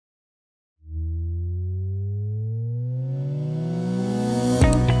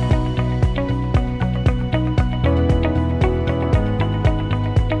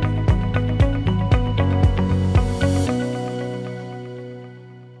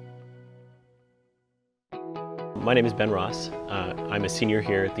My name is Ben Ross. I'm a senior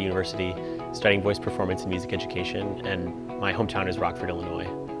here at the university studying voice performance and music education, and my hometown is Rockford, Illinois.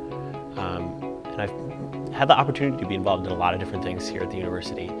 And I've had the opportunity to be involved in a lot of different things here at the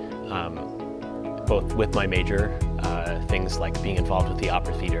university, both with my major, things like being involved with the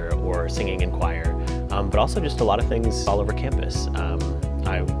opera theater or singing in choir, but also just a lot of things all over campus.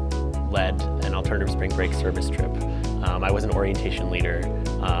 I led an alternative spring break service trip. I was an orientation leader.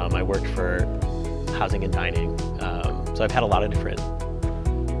 I worked for housing and dining. So I've had a lot of different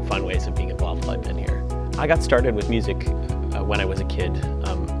fun ways of being involved while I've been here. I got started with music when I was a kid.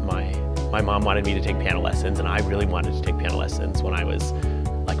 My mom wanted me to take piano lessons, and I really wanted to take piano lessons when I was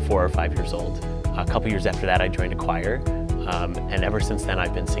like 4 or 5 years old. A couple years after that, I joined a choir, and ever since then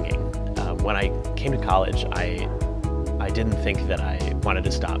I've been singing. When I came to college, I didn't think that I wanted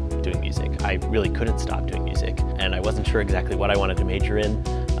to stop doing music. I really couldn't stop doing music, and I wasn't sure exactly what I wanted to major in,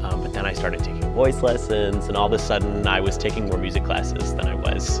 but then I started taking voice lessons, and all of a sudden I was taking more music classes than I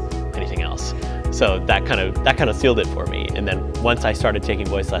was anything else. So that kind of sealed it for me. And then once I started taking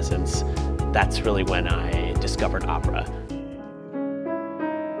voice lessons, that's really when I discovered opera.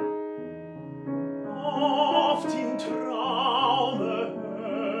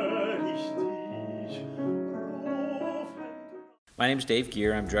 My name is Dave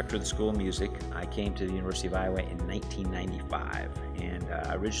Gear. I'm director of the School of Music. I came to the University of Iowa in 1995, and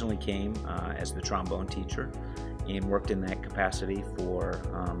I originally came as the trombone teacher and worked in that capacity for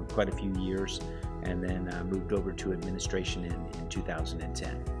quite a few years, and then moved over to administration in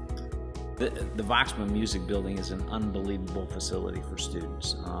 2010. The Voxman Music Building is an unbelievable facility for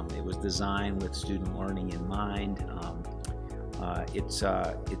students. It was designed with student learning in mind. It's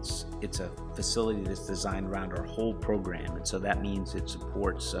a facility that's designed around our whole program, and so that means it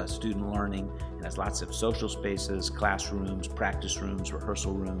supports student learning. It has lots of social spaces, classrooms, practice rooms,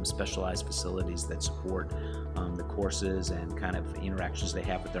 rehearsal rooms, specialized facilities that support the courses and kind of interactions they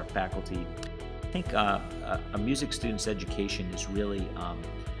have with their faculty. I think a music student's education is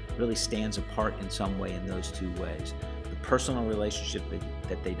really stands apart in some way in those two ways. The personal relationship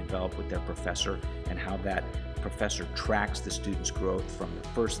that they develop with their professor, and how that professor tracks the student's growth from the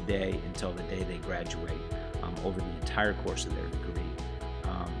first day until the day they graduate, over the entire course of their degree.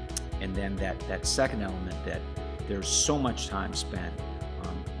 And then that second element, that there's so much time spent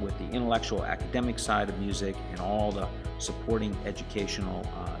with the intellectual academic side of music and all the supporting educational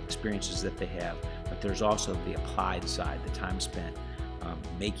experiences that they have, but there's also the applied side, the time spent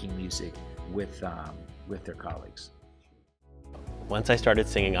making music with their colleagues. Once I started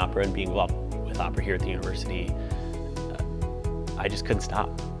singing opera and being involved with opera here at the university, I just couldn't stop.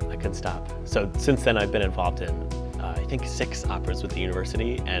 I couldn't stop. So since then I've been involved in I think 6 operas with the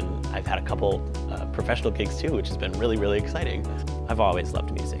university, and I've had a couple professional gigs too, which has been really, really exciting. I've always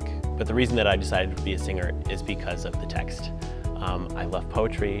loved music, but the reason that I decided to be a singer is because of the text. I love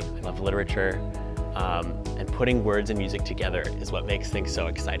poetry, I love literature, and putting words and music together is what makes things so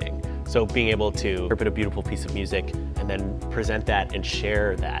exciting. So being able to interpret a beautiful piece of music and then present that and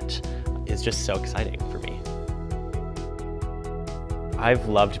share that is just so exciting for me. I've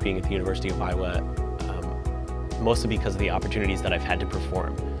loved being at the University of Iowa, mostly because of the opportunities that I've had to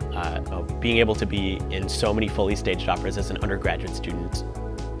perform. Being able to be in so many fully staged operas as an undergraduate student,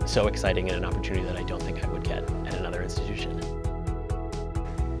 so exciting, and an opportunity that I don't think I would get at another institution.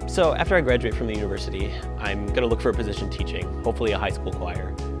 So after I graduate from the university, I'm going to look for a position teaching, hopefully a high school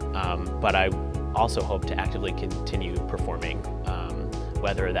choir, but I also hope to actively continue performing,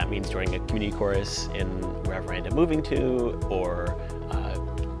 whether that means joining a community chorus in wherever I end up moving to, or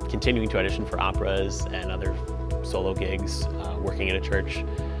continuing to audition for operas and other solo gigs, working in a church,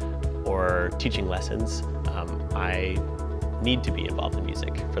 or teaching lessons. I need to be involved in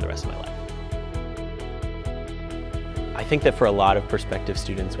music for the rest of my life. I think that for a lot of prospective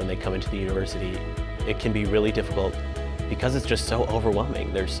students, when they come into the university, it can be really difficult because it's just so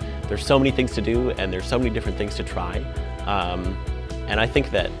overwhelming. There's so many things to do, and there's so many different things to try. And I think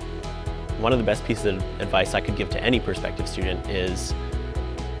that one of the best pieces of advice I could give to any prospective student is,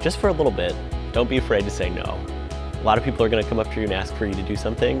 just for a little bit, don't be afraid to say no. A lot of people are going to come up to you and ask for you to do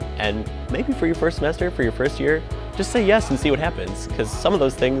something, and maybe for your first semester, for your first year, just say yes and see what happens, because some of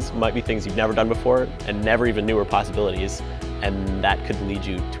those things might be things you've never done before and never even knew were possibilities, and that could lead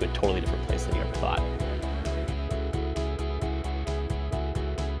you to a totally different place than you ever thought.